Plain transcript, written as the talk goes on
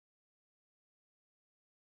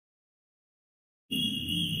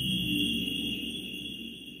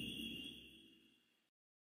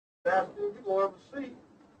last thing you gonna ever see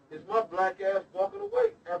is my black ass walking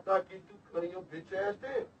away after I get through cutting your bitch ass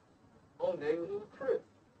down. On neighborhood CRIP.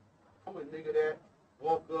 I'm a nigga that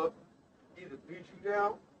walk up, either beat you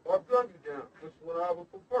down or gun you down, which one I would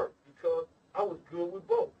prefer, because I was good with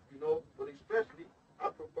both, you know, but especially I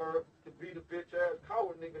prefer to be the bitch ass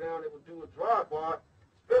coward nigga down that would do a drive-by,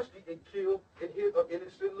 especially and kill and hit an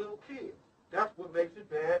innocent little kid. That's what makes it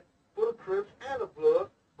bad for the Crips and the Bloods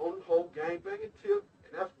on the whole gangbanging tip,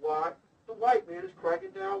 and that's why the white man is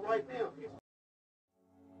cracking down right now.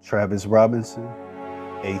 Travis Robinson,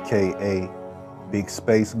 aka Big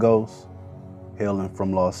Space Ghost, hailing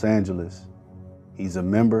from Los Angeles. He's a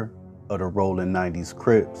member of the ROLLIN 90s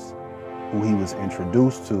Crips, who he was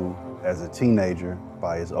introduced to as a teenager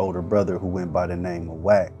by his older brother who went by the name of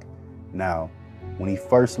Wack. Now, when he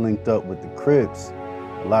first linked up with the Crips,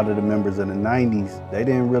 a lot of the members of the 90s, they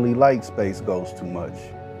didn't really like Space Ghost too much.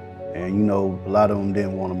 And you know, a lot of them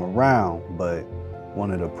didn't want him around, but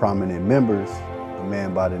one of the prominent members, a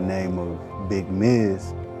man by the name of Big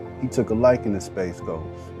Miz, he took a liking to Space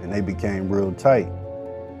Ghost and they became real tight.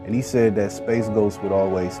 And he said that Space Ghost would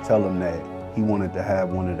always tell him that he wanted to have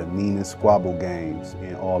one of the meanest squabble games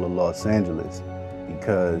in all of Los Angeles,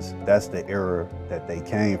 because that's the era that they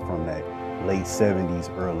came from, that late 70s,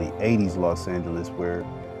 early 80s Los Angeles, where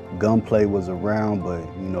gunplay was around, but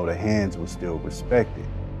you know, the hands were still respected.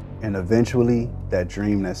 And eventually, that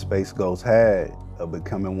dream that Space Ghost had of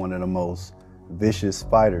becoming one of the most vicious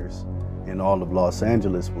fighters in all of Los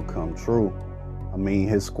Angeles would come true. I mean,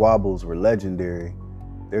 his squabbles were legendary.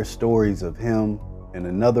 There's stories of him and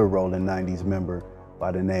another ROLLIN 90s member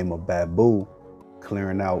by the name of Babu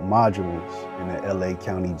clearing out modules in the LA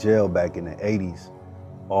County Jail back in the 80s,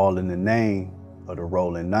 all in the name of the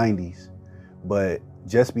ROLLIN 90s. But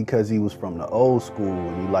just because he was from the old school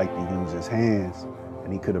and he liked to use his hands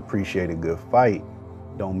and he could appreciate a good fight,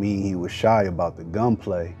 don't mean he was shy about the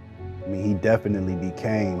gunplay. I mean, he definitely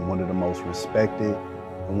became one of the most respected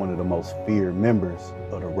and one of the most feared members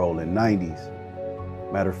of the ROLLIN 90s.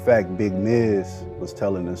 Matter of fact, Big Miz was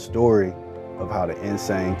telling a story of how the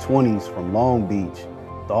Insane 20s from Long Beach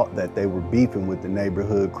thought that they were beefing with the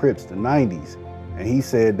neighborhood Crips, the 90s. And he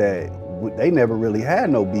said that they never really had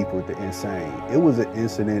no beef with the Insane. It was an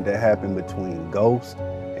incident that happened between Ghost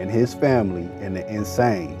and his family and the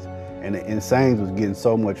Insanes. And the Insanes was getting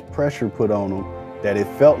so much pressure put on them that it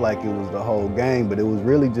felt like it was the whole gang, but it was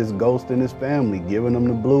really just Ghost and his family giving them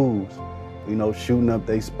the blues. You know, shooting up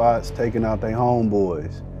their spots, taking out their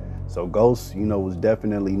homeboys. So Ghost, you know, was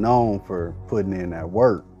definitely known for putting in that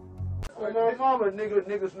work. Well, my mama,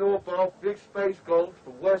 niggas know about Big Space Ghost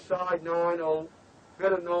from West Side 90,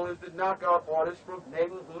 better known as the knockout artist from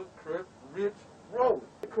neighborhood Crip, Rich Rollin.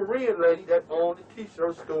 The Korean lady that owned the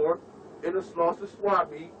t-shirt store in the Slauson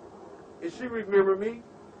swap meet, and she remember me,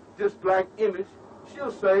 this black image,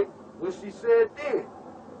 she'll say what she said then.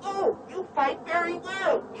 Oh, you fight very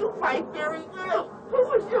well. You fight very well.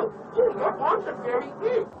 Who is you? Oh, your arms are very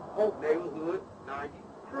big. Oh, neighborhood 90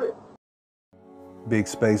 Crip. Big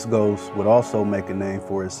Space Ghost would also make a name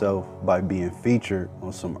for itself by being featured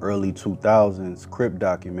on some early 2000s Crip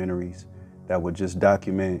documentaries that would just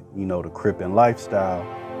document, you know, the Crippin' lifestyle.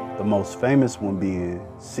 The most famous one being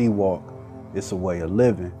Sea Walk, It's a Way of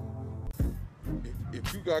Living.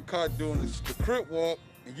 If you got caught doing the Crip walk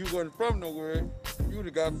and you wasn't from nowhere, you would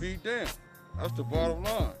have got beat down. That's the bottom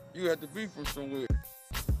line. You had to be from somewhere.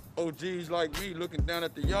 OGs like me looking down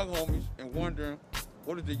at the young homies and wondering,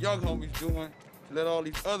 what is the young homies doing to let all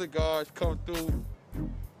these other guys come through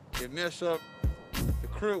and mess up the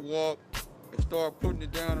Crip walk and start putting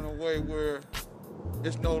it down in a way where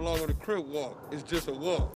it's no longer the Crip walk, it's just a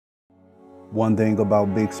walk. One thing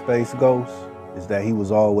about Big Space Ghost is that he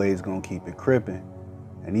was always gonna keep it crippin'.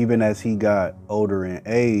 And even as he got older in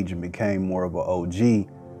age and became more of an OG,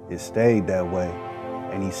 it stayed that way.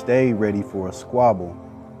 And he stayed ready for a squabble.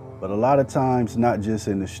 But a lot of times, not just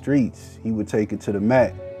in the streets, he would take it to the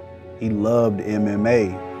mat. He loved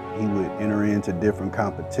MMA. He would enter into different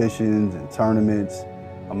competitions and tournaments.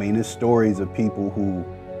 I mean, there's stories of people who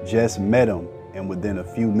just met him and within a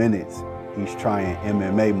few minutes, he's trying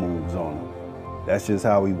MMA moves on them. That's just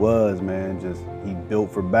how he was, man. He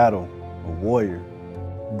built for battle, a warrior.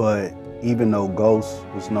 But even though Ghost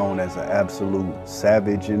was known as an absolute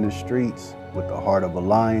savage in the streets with the heart of a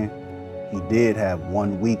lion, he did have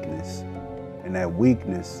one weakness, and that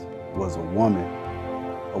weakness was a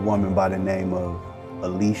woman by the name of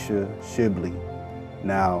Alicia Shibley.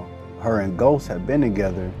 Now, her and Ghost have been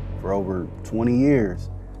together for over 20 years,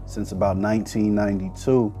 since about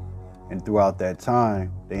 1992, and throughout that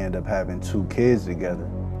time, they ended up having 2 kids together.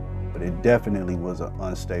 But it definitely was an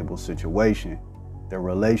unstable situation. Their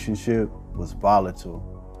relationship was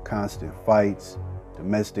volatile, constant fights,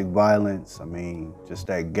 domestic violence. I mean, just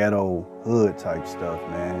that ghetto hood type stuff,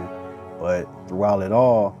 man. But throughout it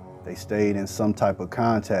all, they stayed in some type of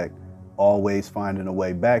contact, always finding a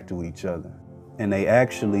way back to each other. And they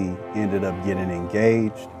actually ended up getting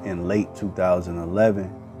engaged in late 2011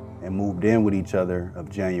 and moved in with each other of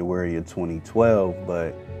January of 2012,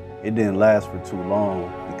 but it didn't last for too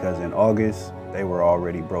long because in August, they were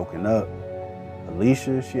already broken up.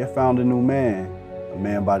 Alicia, she had found a new man, a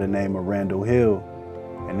man by the name of Randall Hill,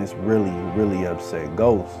 and this really upset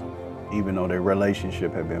Ghost. Even though their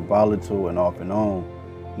relationship had been volatile and off and on,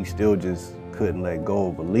 he still just couldn't let go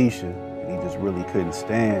of Alicia, and he just really couldn't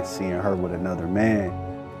stand seeing her with another man.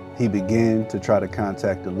 He began to try to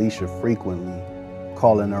contact Alicia frequently,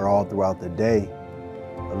 calling her all throughout the day.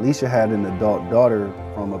 Alicia had an adult daughter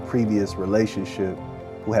from a previous relationship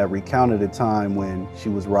who had recounted a time when she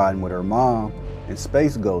was riding with her mom and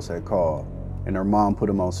Space Ghost had called, and her mom put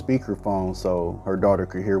him on speakerphone so her daughter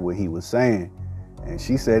could hear what he was saying. And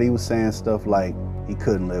she said he was saying stuff like he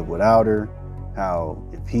couldn't live without her, how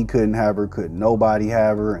if he couldn't have her, could nobody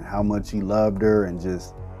have her, and how much he loved her, and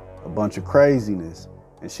just a bunch of craziness.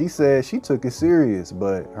 And she said she took it serious,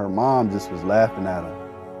 but her mom just was laughing at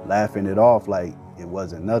him, laughing it off like it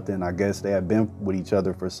wasn't nothing. I guess they had been with each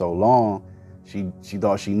other for so long, she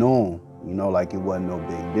thought she knew him, you know, like it wasn't no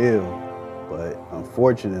big deal. But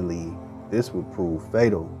unfortunately, this would prove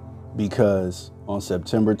fatal because on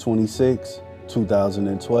September 26,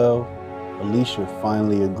 2012, Alicia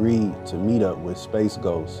finally agreed to meet up with Space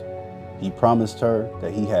Ghost. He promised her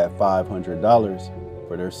that he had $500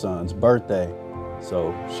 for their son's birthday,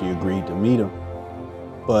 so she agreed to meet him.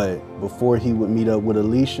 But before he would meet up with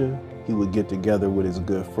Alicia, he would get together with his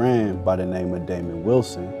good friend by the name of Damon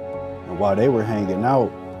Wilson. And while they were hanging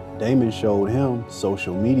out, Damon showed him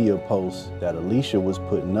social media posts that Alicia was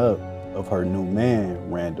putting up of her new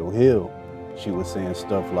man, Randall Hill. She was saying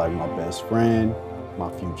stuff like my best friend,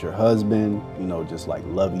 my future husband, you know, just like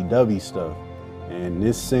lovey-dovey stuff. And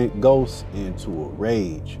this sent Ghost into a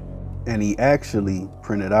rage. And he actually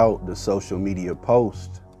printed out the social media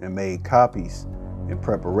post and made copies in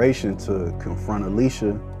preparation to confront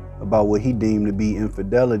Alicia about what he deemed to be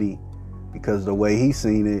infidelity, because the way he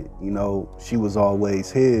seen it, you know, she was always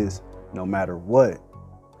his no matter what.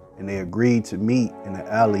 And they agreed to meet in an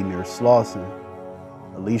alley near Slauson.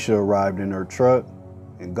 Alicia arrived in her truck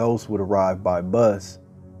and Ghost would arrive by bus.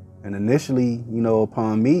 And initially, you know,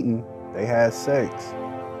 upon meeting, they had sex.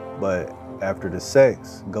 But after the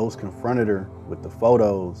sex, Ghost confronted her with the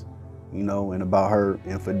photos, you know, and about her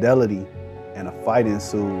infidelity, and a fight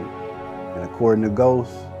ensued. And according to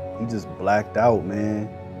Ghost, he just blacked out, man.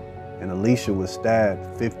 And Alicia was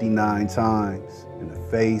stabbed 59 times in the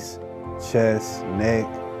face, chest, neck,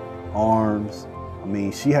 arms. I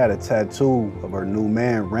mean, she had a tattoo of her new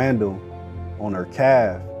man, Randall, on her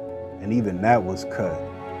calf, and even that was cut.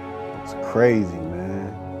 It's crazy,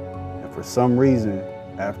 man. And for some reason,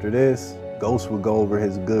 after this, Ghost would go over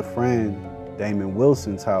his good friend, Damon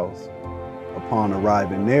Wilson's house. Upon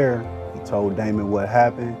arriving there, he told Damon what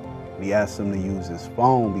happened, and he asked him to use his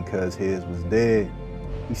phone because his was dead.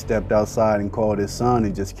 He stepped outside and called his son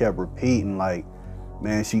and just kept repeating like,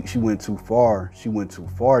 man, she went too far. She went too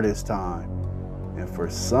far this time. And for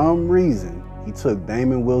some reason, he took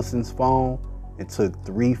Damon Wilson's phone and took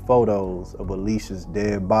 3 photos of Alicia's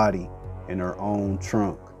dead body in her own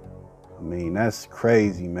trunk. I mean, that's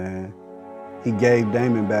crazy, man. He gave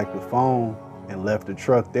Damon back the phone and left the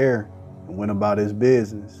truck there and went about his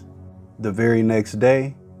business. The very next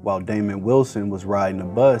day, while Damon Wilson was riding a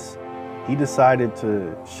bus, he decided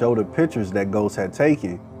to show the pictures that Ghost had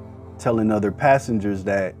taken, telling other passengers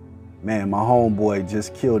that, man, my homeboy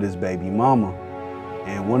just killed his baby mama.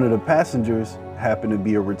 And one of the passengers happened to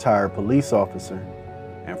be a retired police officer.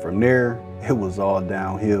 And from there, it was all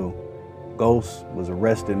downhill. Ghost was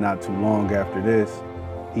arrested not too long after this.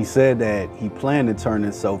 He said that he planned to turn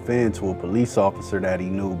himself in to a police officer that he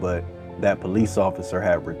knew, but that police officer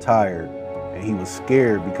had retired. And he was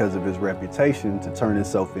scared because of his reputation to turn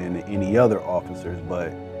himself in to any other officers,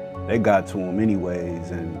 but they got to him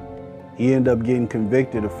anyways. And he ended up getting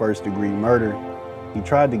convicted of first-degree murder. He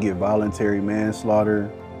tried to get voluntary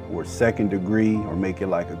manslaughter or second degree or make it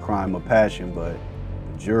like a crime of passion, but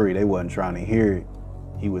the jury, they wasn't trying to hear it.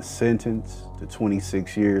 He was sentenced to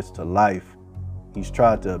 26 years to life. He's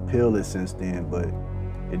tried to appeal it since then, but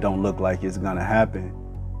it don't look like it's gonna happen.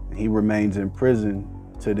 And he remains in prison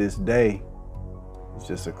to this day. It's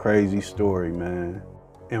just a crazy story, man.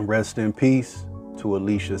 And rest in peace to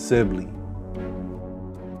Alicia Sibley.